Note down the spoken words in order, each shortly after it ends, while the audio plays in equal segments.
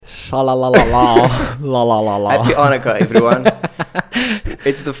Sha la la la la la la la la. Happy Hanukkah, everyone.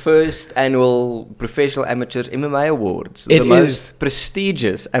 It's the first annual Professional Amateurs MMA Awards. It the is. most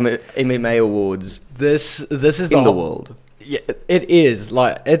prestigious MMA awards This is in the world. Yeah, it is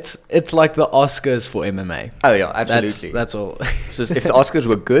like it's like the Oscars for MMA. Oh yeah, absolutely. That's all. So if the Oscars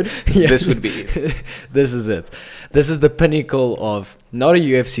were good, Yeah. this would be it. This is it. This is the pinnacle of not a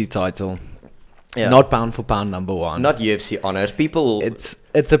UFC title, Yeah. not pound for pound number one. Not UFC honors. People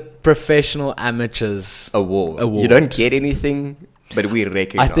It's a professional amateurs. award. Award. You don't get anything, but we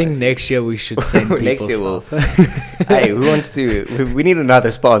recognize. I think next year we should send people Next year we'll- stuff. Hey, who wants to? We need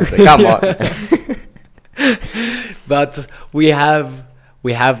another sponsor. Come on. But we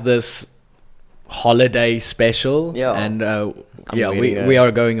have this holiday special, Yeah. and I'm we wearing we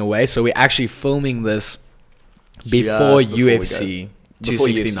are going away, so we're actually filming this before Just before we UFC Before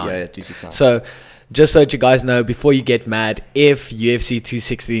 269. UFC, yeah, 269. So, just so that you guys know, before you get mad, if UFC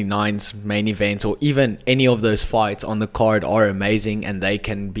 269's main event or even any of those fights on the card are amazing and they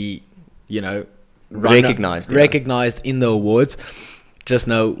can be, Recognized, yeah. recognized in the awards, just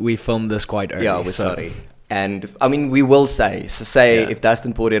know we filmed this quite early. Yeah, we're so, sorry. And I mean, we will say Yeah. if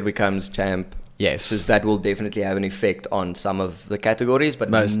Dustin Poirier becomes champ, Yes, so that will definitely have an effect on some of the categories,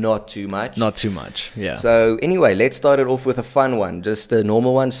 but Most. not too much. not too much. Yeah. So anyway, let's start it off with a fun one, just the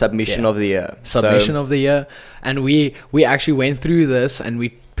normal one, submission Yeah. of the year. Submission of the year, and we actually went through this and we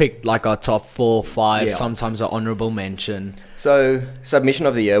picked like our top 4, 5, Yeah. sometimes an honorable mention. So submission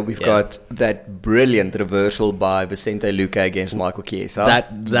of the year, we've Yeah. got that brilliant reversal by Vicente Luque against Michael Chiesa. That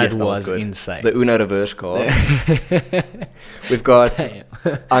Yes, was good. insane. The Uno reverse card. We've got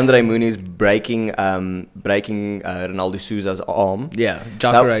Andre Muniz breaking Ronaldo Souza's arm. Yeah,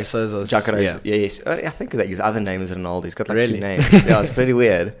 Jacare Souza's. Jacare, yeah. yes. I think that his other name is Ronaldo. He's got like Really? two names. Yeah, it's pretty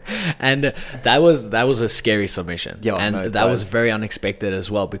weird. And that was a scary submission. Yeah, and no, it that was was. very unexpected as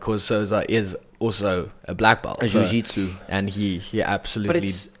well because Souza is also a black belt. A so- jiu-jitsu. and he absolutely. But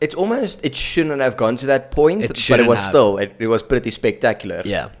it's almost, it shouldn't have gone to that point, It but it shouldn't was have. still, it was pretty spectacular.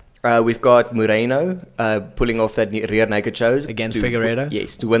 yeah. We've got Moreno pulling off that rear naked choke Against to- Figueiredo?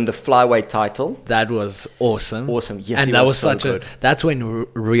 Yes, to win the flyweight title. That was awesome. Awesome. Yes, and he that was was so such good. That's when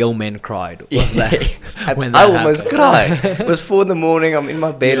real men cried. Was that? Yes. when I that almost happened. cried. It was 4 in. I'm in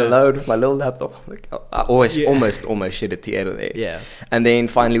my bed Yeah. alone with my little laptop. Like, I always, Yeah. almost shed a tear there. Yeah. And then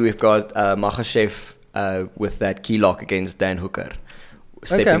finally we've got Makhachev with that key lock against Dan Hooker,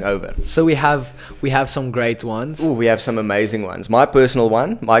 stepping over. So we have some great ones. Ooh, we have some amazing ones. My personal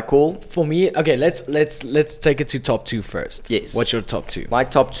one, my call. For me, okay, let's take it to top 2 first. Yes. What's your top 2? My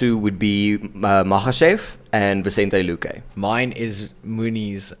top 2 would be Makhachev and Vicente Luque. Mine is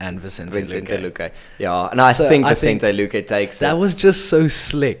Muniz and Vicente Luque. Yeah, and I So think I think Vicente Luque takes That it. was just so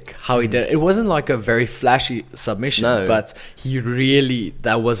slick how he did it. It wasn't like a very flashy submission, No. but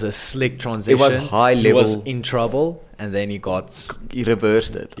that was a slick transition. high He was level. in trouble, and then he got. He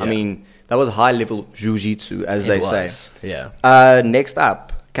reversed it. I Yeah. mean, that was high level jiu-jitsu, as they say. Yeah. Next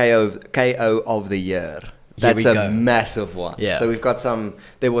up, KO of the year. Here That's we a go. massive one. Yeah. So we've got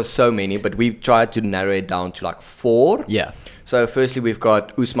there was so many, but we tried to narrow it down to like 4. Yeah. So firstly, we've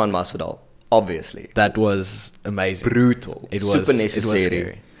got Usman Masvidal, obviously. That was amazing. Brutal. It was super It was necessary.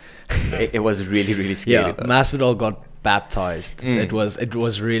 scary. It was really, really scary. Yeah, though. Masvidal got baptized. Mm. It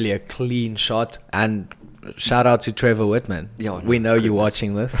was really a clean shot. And shout out to Trevor Whitman. Yeah, no, we know you're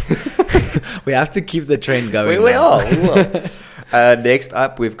watching this. We have to keep the trend going. We now. are. We will. Next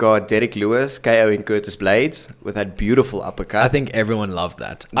up, we've got Derek Lewis KOing Curtis Blades with that beautiful uppercut. I think everyone loved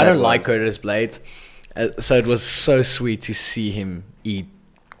that. I That don't like was- Curtis Blades, so it was so sweet to see him eat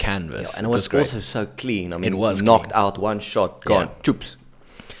canvas. Yeah, and it was great. also so clean. I mean, It was knocked clean. out one shot, gone. Yeah. Choops.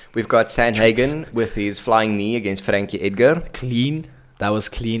 We've got Sandhagen with his flying knee against Frankie Edgar. clean. That was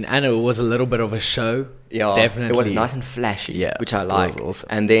clean, and it was a little bit of a show. Yeah, definitely. It was nice and flashy, Yeah, which I it was like. awesome.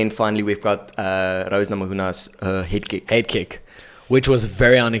 And then finally, we've got Rose Namajuna's head kick. Head kick, which was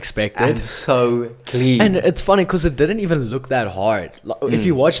very unexpected. And so clean. And it's funny because it didn't even look that hard. Like, if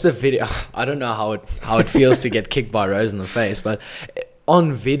you watch the video, I don't know how it feels to get kicked by Rose in the face, but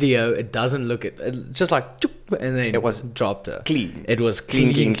on video it doesn't look it just like choop, and then It was dropped her. clean. It was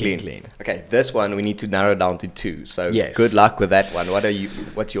clean. Okay, this one we need to narrow down to 2. So Yes. good luck with that one.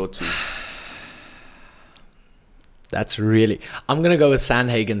 What's your 2? That's really. I'm gonna go with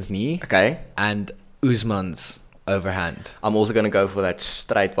Sandhagen's knee Okay. and Usman's overhand. I'm also going to go for that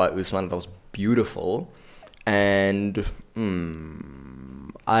straight by Usman. That was beautiful. And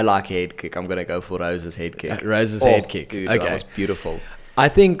I like head kick. I'm going to go for Rose's head kick. Rose's head kick. Dude, Okay. that was beautiful. I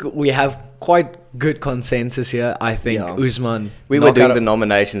think we have quite good consensus here. I think Yeah. Usman. We were knocked doing out- the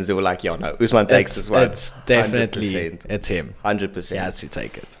nominations. They were like, yeah, no, Usman takes this one. It's definitely 100%. it's him. 100%. He has to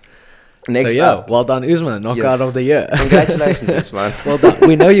take it. Next so, up. well done, Usman. Knockout Yes. of the year. Congratulations, Usman. Well done.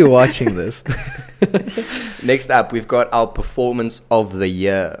 We know you're watching this. Next up, we've got our performance of the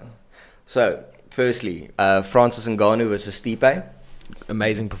year. So, firstly, Francis Ngannou versus Stipe.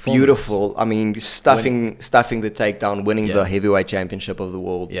 Amazing performance. Beautiful. I mean, stuffing the takedown, winning Yeah. the heavyweight championship of the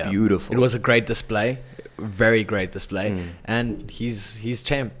world. Yeah. Beautiful. It was a great display. Very great display. And he's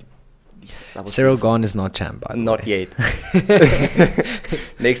champ. That was Cyril Gane is not champ, by the Not way. yet.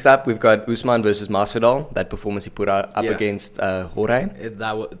 Next up, we've got Usman versus Masvidal. That performance he put up Yeah. against Jorge.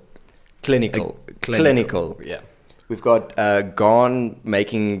 That was Clinical. Clinical. Yeah. We've got Gane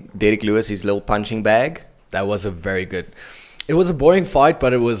making Derek Lewis his little punching bag. That was a very good. It was a boring fight,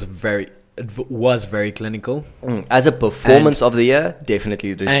 but it was very clinical. As a performance of the year,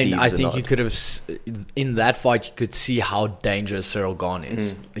 definitely receives And I a think nod. you could have, in that fight, you could see how dangerous Cyril Gane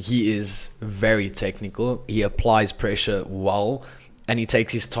is. He is very technical. He applies pressure well, and he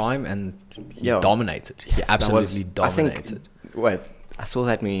takes his time and he Yeah. dominated. He absolutely dominated. I think, wait, I saw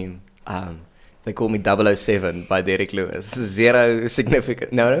that meme. They call me 007 by Derek Lewis. Zero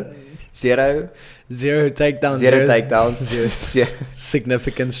significant. No. Zero Takedowns. takedowns. Zero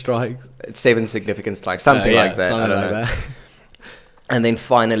significant strikes. 7 significant strikes. Something like that. I don't know. And then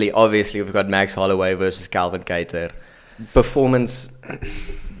finally, obviously, we've got Max Holloway versus Calvin Kattar. Performance.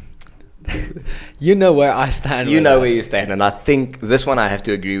 You know where I stand. You with know that. where you stand, and I think this one I have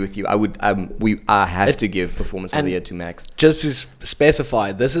to agree with you. I have to give performance of and the year to Max. Just to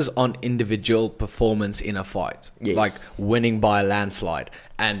specify, this is on individual performance in a fight. Yes. Like winning by a landslide.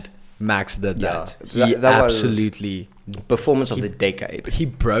 And Max did Yeah. that. He That was absolutely... Performance of the decade. He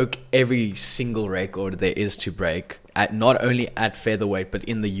broke every single record there is to break, at not only at featherweight, but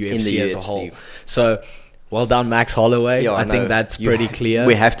in the UFC as a UFC. whole. So, well done, Max Holloway. Yeah, I think no, that's pretty clear.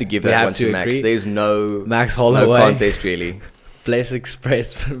 We have to give We that have one to to Max. agree. There's no Max no Holloway. contest really. Place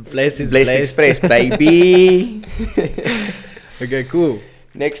Express. Place is Blessed blessed. Express, baby. Okay, cool.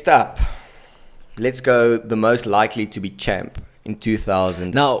 Next up, let's go. The most likely to be champ in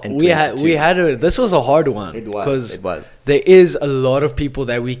 2000. Now we had this was a hard one. It was. because It was. there is a lot of people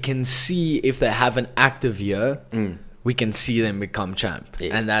that we can see if they have an active year, we can see them become champ,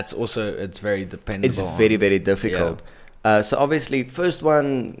 Yes. and that's also it's very dependent. It's very, very difficult. So obviously, first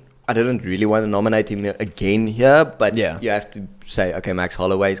one, I didn't really want to nominate him again here, but Yeah. you have to say, okay, Max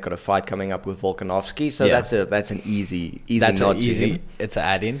Holloway's got a fight coming up with Volkanovski, so Yeah. that's an easy That's nod an to easy. him. It's an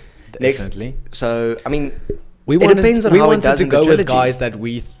add-in. Next- Definitely. So I mean, We it wanted, depends on we how it wanted does to in the go with trilogy. guys that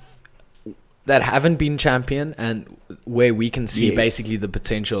that haven't been champion and where we can see Yes. basically the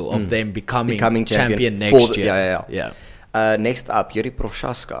potential of them becoming champion champion for next the- year. yeah. Next up, Yuri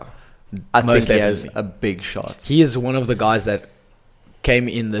Prochaska. I Most think he has definitely. a big shot. He is one of the guys that came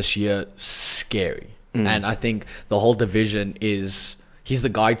in this year scary. And I think the whole division he's the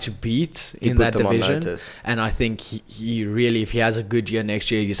guy to beat He in put that them on division. notice. And I think he really, if he has a good year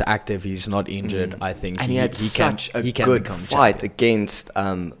next year, he's active, he's not injured. I think And he had such a can good become fight champion. against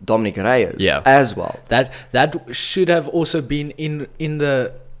Dominic Reyes Yeah. as well. That should have also been in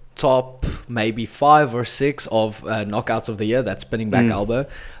the top maybe 5 or 6 of knockouts of the year. That spinning back elbow,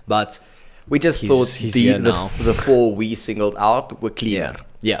 but We just He's- thought he's the here now. four we singled out were cleaner.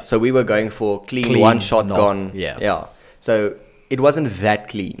 Yeah. So we were going for clean Clean one shot knock, gone. yeah. Yeah. So it wasn't that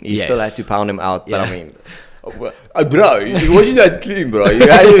clean. You Yes. still had to pound him out. But Yeah. I mean, bro, it wasn't that clean, bro. You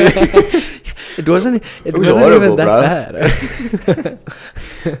had it wasn't was even horrible, that bro.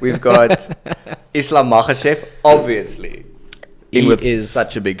 bad. We've got Islam Makhachev, obviously. He With is-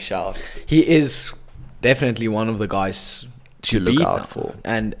 such a big shout. He is definitely one of the guys to look beat out now. for.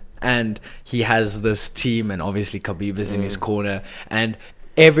 And he has this team, and obviously Khabib is in his corner, and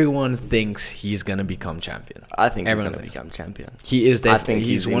everyone thinks he's gonna become champion. I think Everyone he's going to thinks. become champion. He is I definitely. think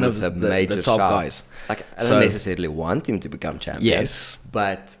He's in one with of a the major top shout. guys. Like, I don't So- necessarily want him to become champion. Yes,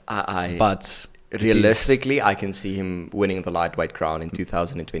 But but it is realistically, I can see him winning the lightweight crown in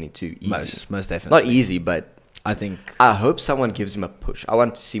 2022. Easy. most definitely. Not easy, but I think I hope someone gives him a push. I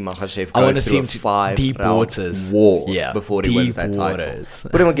want to see Makhachev I go want to through see a him to 5 deep round waters. war Yeah, before he wins deep that waters. title.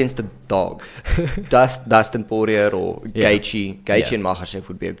 Put him against a dog. Dustin Poirier or Yeah. Gaethje. Gaethje and Makhachev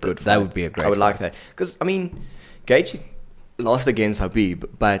would be a good fight. that would be a great I would like fight. that. Because, I mean, Gaethje lost against Habib,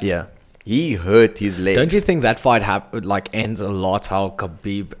 but Yeah. he hurt his legs. Don't you think that fight ends a lot how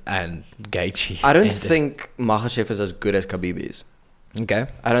Khabib and Gaethje? I don't ended? think Makhachev is as good as Khabib is. Okay.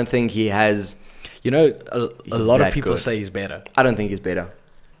 I don't think he has... You know, a He's lot of that people good. say he's better. I don't think he's better.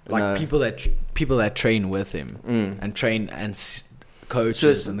 Like No. people that train with him and train and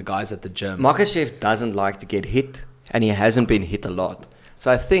coaches and the guys at the gym. Makhachev doesn't like to get hit, and he hasn't been hit a lot. So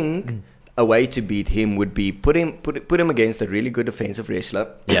I think a way to beat him would be put him against a really good defensive wrestler,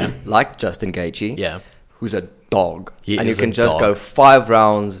 Yeah. like Justin Gaethje, Yeah. who's a dog, He and you is can a just dog. go 5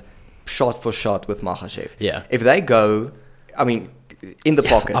 rounds, shot for shot with Makhachev. Yeah. If they go, I mean, in the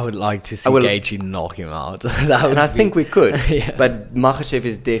pocket, I would like to see will- Gaethje knock him out. That would and I be- think we could, Yeah. but Makhachev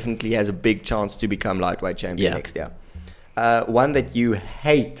is definitely has a big chance to become lightweight champion Yeah. next year. One that you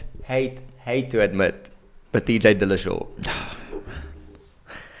hate to admit, but TJ Dillashaw.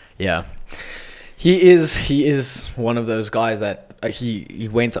 Yeah, he is one of those guys that he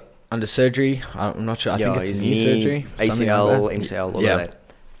went under surgery. I'm not sure. I think it's his knee surgery, something ACL, like that. MCL, all Yeah. of that.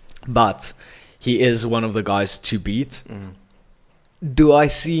 But he is one of the guys to beat. Do I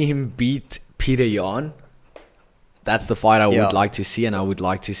see him beat Peter Yan? That's the fight I Yeah. would like to see, and I would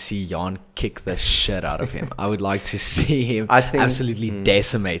like to see Yan kick the shit out of him. I would like to see him I think- absolutely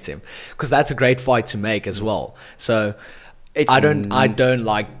decimate him, because that's a great fight to make as well. So It's I don't like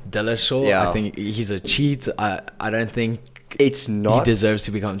Dillashaw. Yeah. I think he's a cheat. I don't think It's he not. deserves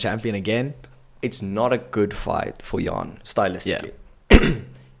to become champion again. It's not a good fight for Jan stylistically.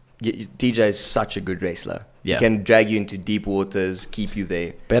 TJ is such a good wrestler. Yeah. He can drag you into deep waters, keep you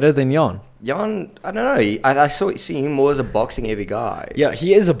there. Better than Yan. Jan, I don't know. I see him more as a boxing heavy guy. Yeah,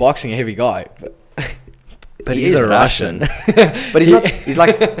 he is a boxing heavy guy, but He he's is a Russian. But he's not. He's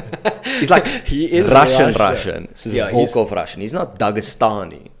like He is Russian. Russian. So Yeah, Volkov Russian. He's not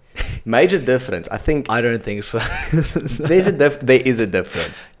Dagestani. Major difference. I think I don't think so. there is a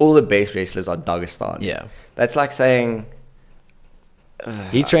difference. All the best wrestlers are Dagestani. Yeah. That's like saying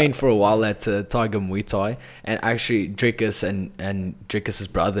He trained for a while at Tiger Muay Thai, and actually Dricus and Dricus's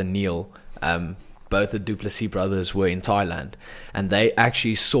brother Neil, both the Duplessis brothers, were in Thailand, and they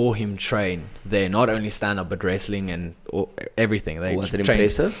actually saw him train there. Not only stand up, but wrestling and everything. They was it trained-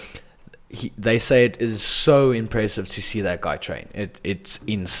 impressive? They say it is so impressive to see that guy train. It's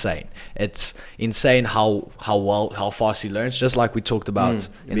insane. It's insane how fast he learns. Just like we talked about in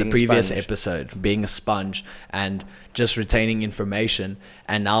the being a previous sponge. episode, being a sponge and just retaining information.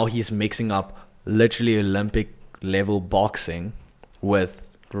 And now he's mixing up literally Olympic level boxing with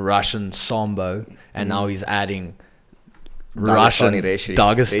Russian sambo, and now he's adding Russian, wrestling.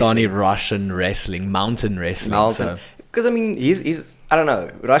 Dagestani Russian wrestling, mountain wrestling. So, Because I mean, he's I don't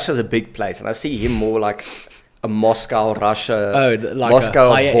know. Russia's a big place, and I see him more like a Moscow Russia. Oh, like a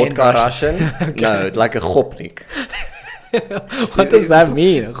Moscow higher end vodka Russian. Russian. No, like a Gopnik. what does that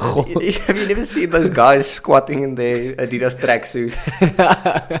mean? Have you never seen those guys squatting in their Adidas tracksuits?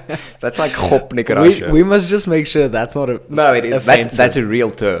 That's like Gopnik Russia. We must just make sure that's not a No, it is. offensive. That's a real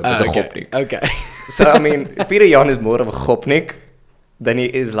term. It's a okay. Gopnik. Okay. So I mean, Peter Yan is more of a Gopnik than he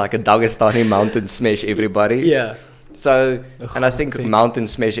is like a Dagestani mountain smash everybody. Yeah. So, and I think Gopnik. mountain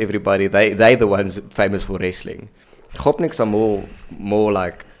smash everybody. They the ones famous for wrestling. Gopniks are more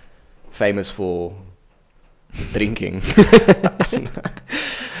like famous for drinking.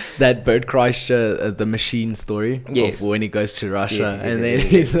 That Bert Kreischer, the machine story Yes. of when he goes to Russia, Yes, and yes, then yes,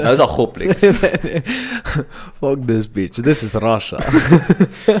 he's yes. Those are Gopniks. fuck this bitch. This is Russia.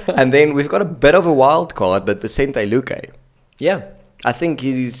 And then we've got a bit of a wild card, but Vicente Luque. Yeah. I think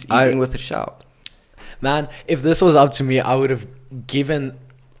he's in with a shout. Man, if this was up to me, I would have given.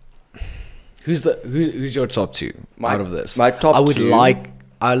 Who's your top two out of this? my top I would two-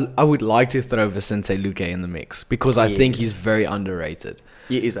 I would like to throw Vicente Luque in the mix because I think Yes. he's very underrated.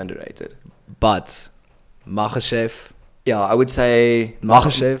 He is underrated. But Makhachev, Yeah, I would say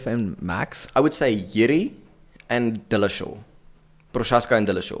Makhachev and Max. I would say Yuri and Dillashaw. Prochaska and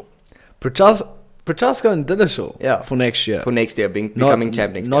Dillashaw. Prochaska and Dillashaw. Yeah. For next year. For next year, becoming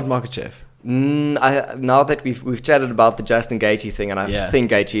champ next Not year. Makhachev. Now that we've chatted about the Justin Gaethje thing, and I Yeah.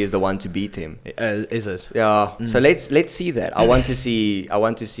 think Gaethje is the one to beat him. Is it? Yeah. So let's see that. I want to see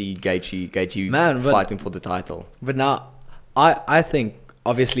Gaethje Man, but- fighting for the title. But now, I think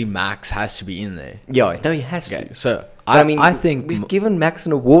obviously Max has to be in there. Yeah. No, he has Okay. to. So But I think we've given Max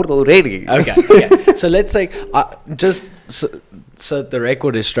an award already. Okay. So let's say, just so the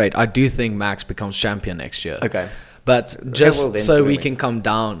record is straight, I do think Max becomes champion next year. Okay. But just well then, so put we him in. can come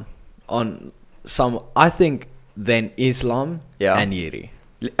down on some, I think then Islam Yeah. and Yuri.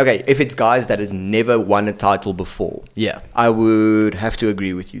 Okay. If it's guys that has never won a title before, Yeah. I would have to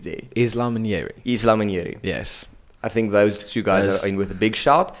agree with you there. Islam and Yuri. Islam and Yuri. Yes. I think those two guys Those- are in with a big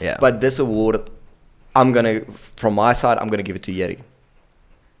shout. Yeah. But this award, from my side, I'm gonna give it to Yuri.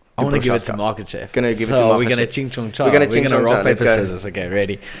 I want to give it to Prochaska. Makachev. Gonna give it so to we're gonna Makhachev. ching chong cha. We're gonna ching chong cha. rock Let's paper go. scissors. Okay,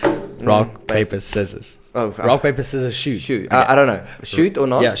 ready? Rock paper scissors. Oh, Rock paper scissors shoot. shoot. Okay. I don't know. Shoot or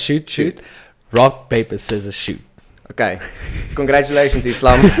not? Yeah, shoot. Rock paper scissors shoot. Okay. Congratulations,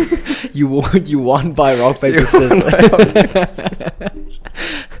 Islam. You won by rock paper scissors.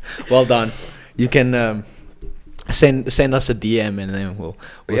 Well done. You can send us a DM and then we'll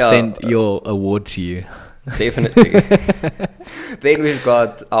send your award to you. Definitely. Then we've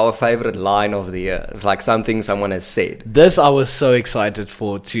got our favorite line of the year. It's like something someone has said. This I was so excited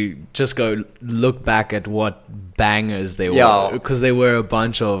for, to just go look back at what bangers they were, because there were a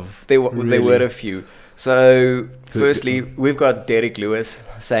bunch of there were a few. So firstly, we've got Derek Lewis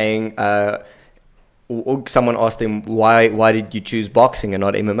saying someone asked him why did you choose boxing and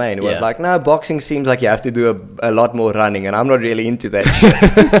not MMA, and he was like, no, boxing seems like you have to do a lot more running and I'm not really into that shit.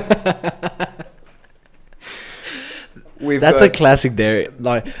 That's a classic Derek.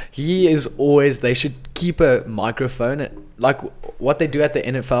 Like, he is always, they should keep a microphone, like what they do at the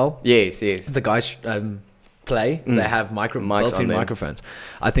NFL. Yes. The guys play, they have built-in microphones.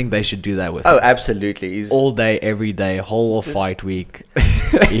 I think they should do that with him. Absolutely. He's all day, every day, whole of fight week.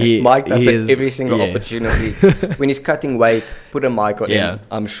 Mic'd up at every single opportunity. When he's cutting weight, put a mic on him.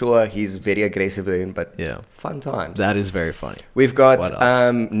 I'm sure he's very aggressive then, but fun times. That is very funny. We've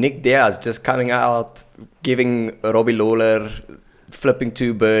got Nick Diaz just coming out, giving Robbie Lawler flipping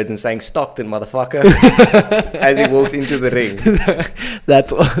two birds and saying Stockton, motherfucker, as he walks into the ring.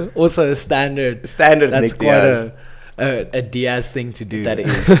 That's also a standard. That's Nick quite a Diaz thing to do. That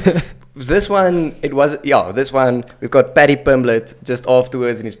is. This one, we've got Paddy Pimblett just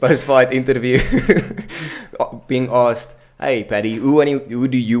afterwards in his post-fight interview being asked, hey, Paddy, who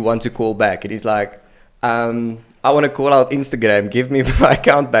do you want to call back? And he's like, I want to call out Instagram. Give me my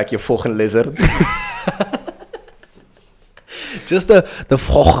account back, you fucking lizard. Just the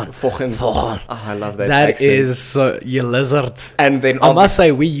Fochen. Oh, I love that. That accent. is so, you lizard. And then I must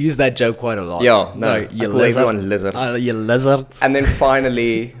say, we use that joke quite a lot. Yeah, you lizard. Everyone lizards. You lizard. And then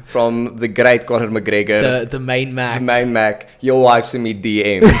finally, from the great Conor McGregor, the main Mac, your wife's in me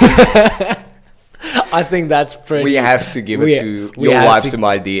DMs. I think that's pretty. We have to give it to your wife's in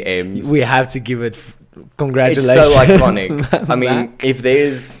my DMs. We have to give it. Congratulations. It's so iconic. I mean,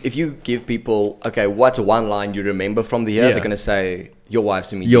 if you give people, okay, what's one line you remember from the year, they're going to say, your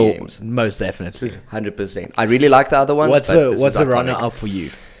wife's in me DMs. Most definitely. 100%. I really like the other ones. What's the runner-up for you?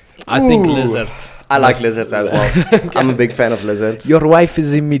 I think lizards. I like lizards as well. I'm a big fan of lizards. Your wife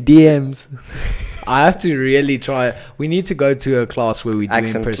is in me DMs. I have to really try. We need to go to a class where we do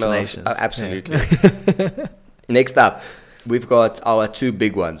impersonations. Absolutely. Yeah. Next up, we've got our two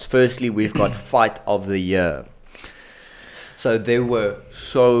big ones. Firstly, we've got Fight of the Year. So there were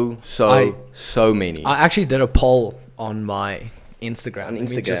so many. I actually did a poll on my Instagram.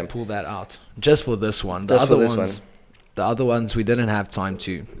 Let me just pull that out. Just for this one. The other ones we didn't have time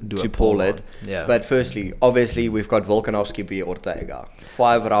to do a poll it. Yeah. But firstly, obviously, we've got Volkanovski v Ortega.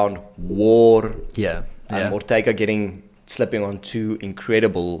 5-round war. Yeah. Ortega slipping on two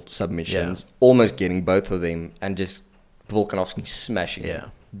incredible submissions, almost getting both of them, and just Volkanovski smashing. Yeah.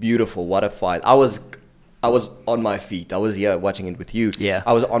 Beautiful. What a fight. I was on my feet. I was here watching it with you. Yeah.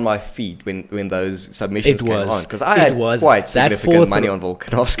 I was on my feet when those submissions came on, because I had quite significant money on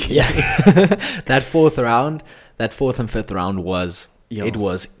Volkanovski. Yeah. That fourth and fifth round was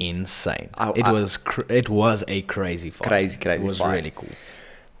insane. It was a crazy fight. Crazy It was fight. really cool.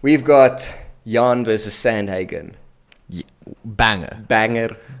 We've got Jan versus Sandhagen. Banger.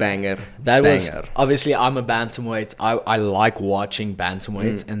 That was, obviously, I'm a bantamweight. I like watching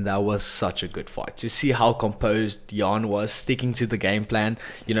bantamweights, and that was such a good fight. To see how composed Jan was, sticking to the game plan,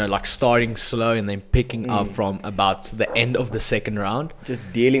 like starting slow and then picking up from about the end of the second round.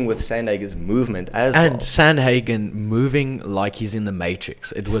 Just dealing with Sandhagen's movement as well. And Sandhagen moving like he's in the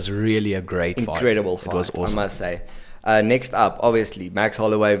Matrix. It was really a great fight. Incredible fight, it was awesome. I must say. Next up, obviously, Max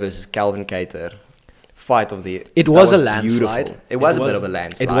Holloway versus Calvin Kattar. Fight of the year. It was a landslide. Beautiful. It was a bit of a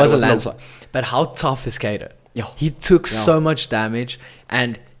landslide. It was a landslide. But how tough is Kattar? He took so much damage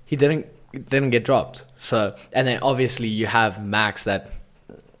and he didn't get dropped. So, and then obviously you have Max that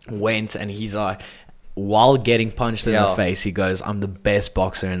went and he's like, while getting punched in the face, he goes, I'm the best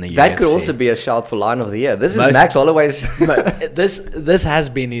boxer in the UFC. That could also be a shout for line of the year. This is Max Holloway's. This has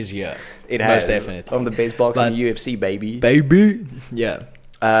been his year. It has. Most definitely. I'm the best boxer in the UFC, baby. Yeah.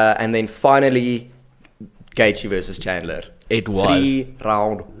 And then finally, Gaethje versus Chandler. It was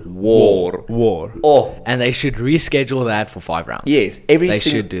 3-round war. Oh, and they should reschedule that for 5 rounds. Yes, they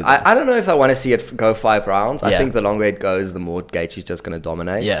should do that. I don't know if I want to see it go 5 rounds. I think the longer it goes, the more Gaethje's just going to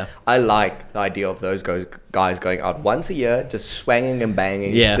dominate. Yeah, I like the idea of those guys going out once a year, just swanging and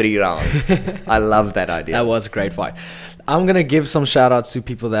banging 3 rounds. I love that idea. That was a great fight. I'm gonna give some shout outs to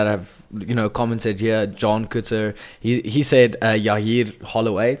people that have commented here. John Kutter, he said Yahir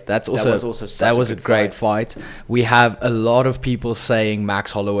Holloway. That was a great fight. We have a lot of people saying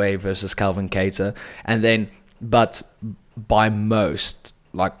Max Holloway versus Calvin Kattar, and then but by most,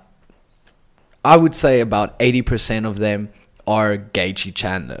 like I would say about 80% of them are Gaethje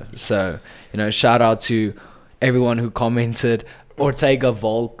Chandler. So shout out to everyone who commented. Ortega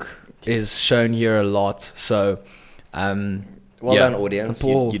Volk is shown here a lot. So well done, audience.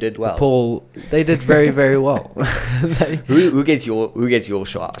 You did well. Paul, they did very, very well. Who gets your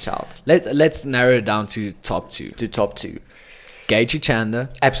shout? Let's narrow it down to top two. Gaethje Chandler,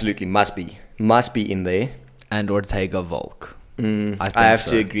 absolutely must be in there, and Ortega Volk. I have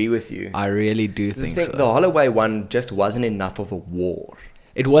to agree with you. I really do think so. The Holloway one just wasn't enough of a war.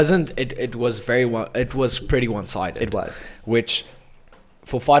 It wasn't. It was pretty one-sided. It was. Which,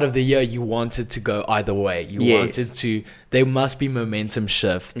 for fight of the year, you wanted to go either way. There must be momentum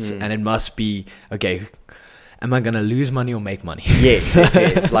shifts, and it must be, okay, am I going to lose money or make money? Yes.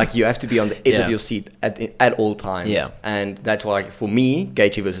 Like, you have to be on the edge of your seat at all times. Yeah. And that's why, for me,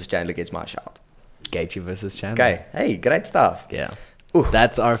 Gaethje versus Chandler gets my shout. Gaethje versus Chandler. Okay. Hey, great stuff. Yeah.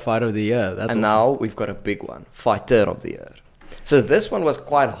 That's our fight of the year. That's awesome. Now we've got a big one. Fighter of the year. So this one was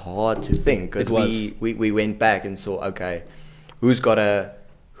quite hard to think, because we went back and saw, okay,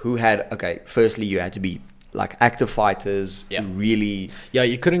 firstly you had to be like active fighters, really. Yeah,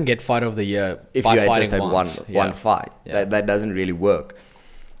 you couldn't get fight of the year if by you had fighting just had once. one fight. Yeah. That doesn't really work.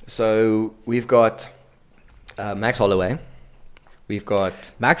 So we've got Max Holloway. We've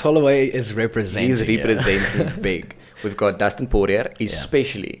got Max Holloway is representing. He's representing big. We've got Dustin Poirier,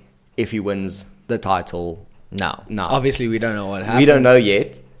 especially if he wins the title. No. Obviously, we don't know what happens. We don't know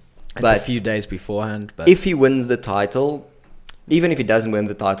yet. It's a few days beforehand. But if he wins the title, even if he doesn't win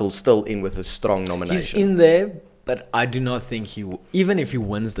the title, still in with a strong nomination. He's in there, but I do not think even if he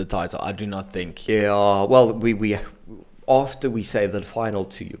wins the title, I do not think. Yeah, well, we after we say the final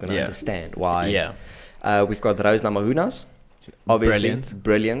two, you're going to understand why. Yeah. We've got Rose Namajunas. Obviously,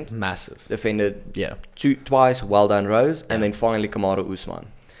 brilliant. Massive. Defended twice. Well done, Rose. And then finally, Kamaru Usman.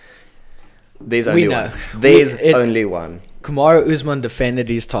 There's only one. Only one. Kamaru Usman defended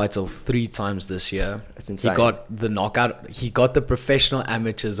his title 3 times this year. That's insane. He got the knockout. He got the Professional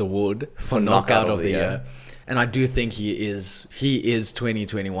Amateurs Award for knockout of the year. And I do think he is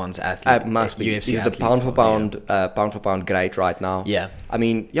 2021's athlete. Must be. UFC He's the pound for pound great right now. Yeah. I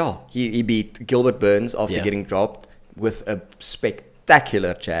mean, he beat Gilbert Burns after getting dropped with a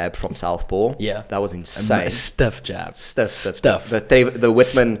spectacular jab from southpaw. Yeah, that was insane. A stiff jab. Stuff.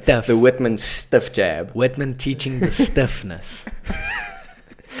 The Whitman stiff jab. Whitman teaching the stiffness.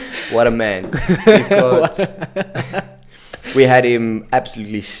 What a man. We had him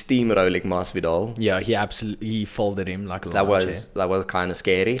absolutely steamrolling Masvidal. Yeah, he folded him like a that was kind of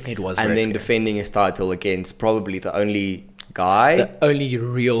scary. It was, and then scary. Defending his title against probably the only guy, the only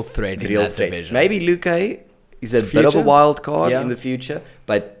real threat in that division. Maybe Luque is a bit of a wild card in the future,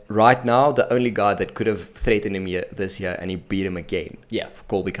 but right now the only guy that could have threatened him this year, and he beat him again. Yeah, for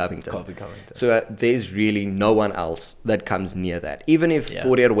Colby Covington. Covington. So there's really no one else that comes near that. Even if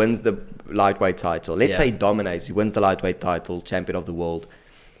Poirier wins the lightweight title, let's say he dominates, he wins the lightweight title, champion of the world,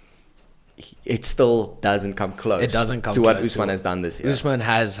 it still doesn't come close. It doesn't come to close what Usman has done this year. Usman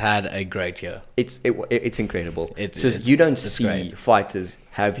has had a great year. It's incredible. You don't see fighters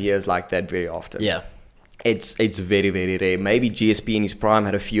have years like that very often. Yeah. It's very, very rare. Maybe GSP in his prime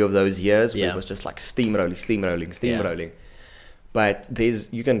had a few of those years where it was just like steamrolling. Yeah. But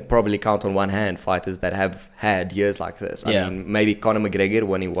you can probably count on one hand fighters that have had years like this. I mean, maybe Conor McGregor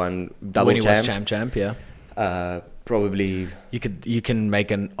when he won double champ. When he was champ, yeah. Probably you can make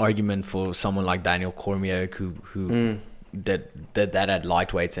an argument for someone like Daniel Cormier who did that at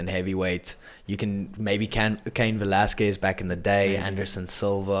lightweights and heavyweights. You can maybe Cain Velasquez back in the day, Anderson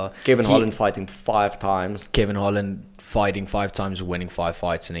Silva, Kevin Holland fighting 5 times. Kevin Holland fighting 5 times, winning 5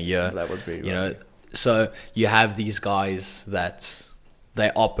 fights in a year. That was really so you have these guys that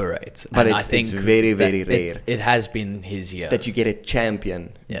they operate, but I think it's very, very rare. It has been his year that you get a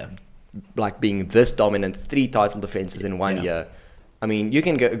champion. Yeah. Like being this dominant, 3 title defenses in 1 year. I mean, you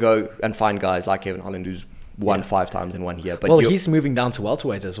can go and find guys like Kevin Holland who's won 5 times in 1 year. But he's moving down to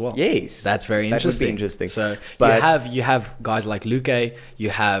welterweight as well. Yes, that's very interesting. That would be interesting. So you have guys like Luque. You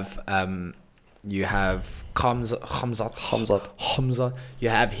have Hamza. You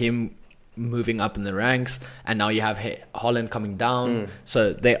have him moving up in the ranks, and now you have Holland coming down.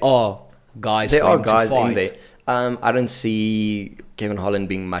 So there are guys. There are guys in there. I don't see Kevin Holland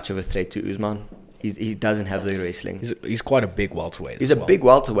being much of a threat to Usman. He doesn't have the wrestling. He's quite a big welterweight. He's a big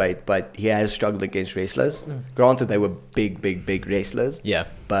welterweight, but he has struggled against wrestlers. Granted, they were big wrestlers. Yeah.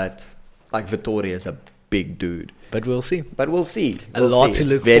 But like Vittoria is a big dude. But we'll see. But we'll see. A lot to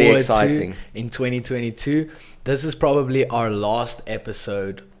look forward to in 2022. This is probably our last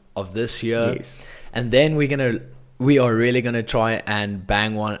episode of this year. Yes. And then we are really gonna try and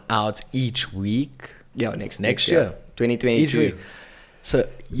bang one out each week. Yeah, next year. 2022. So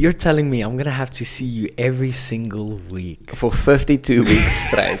you're telling me I'm gonna have to see you every single week for 52 weeks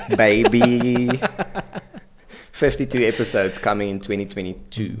straight, baby. 52 episodes coming in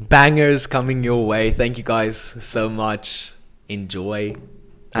 2022. Bangers coming your way. Thank you guys so much. Enjoy.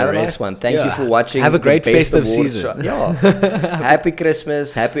 Have a nice one. Thank you for watching. Have a great festive season. Yeah. Happy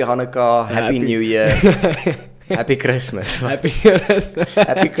Christmas, Happy Hanukkah, Happy New Year. Happy Christmas. Happy Christmas.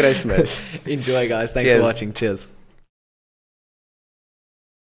 Happy Christmas. Enjoy, guys. Thanks for watching. Cheers.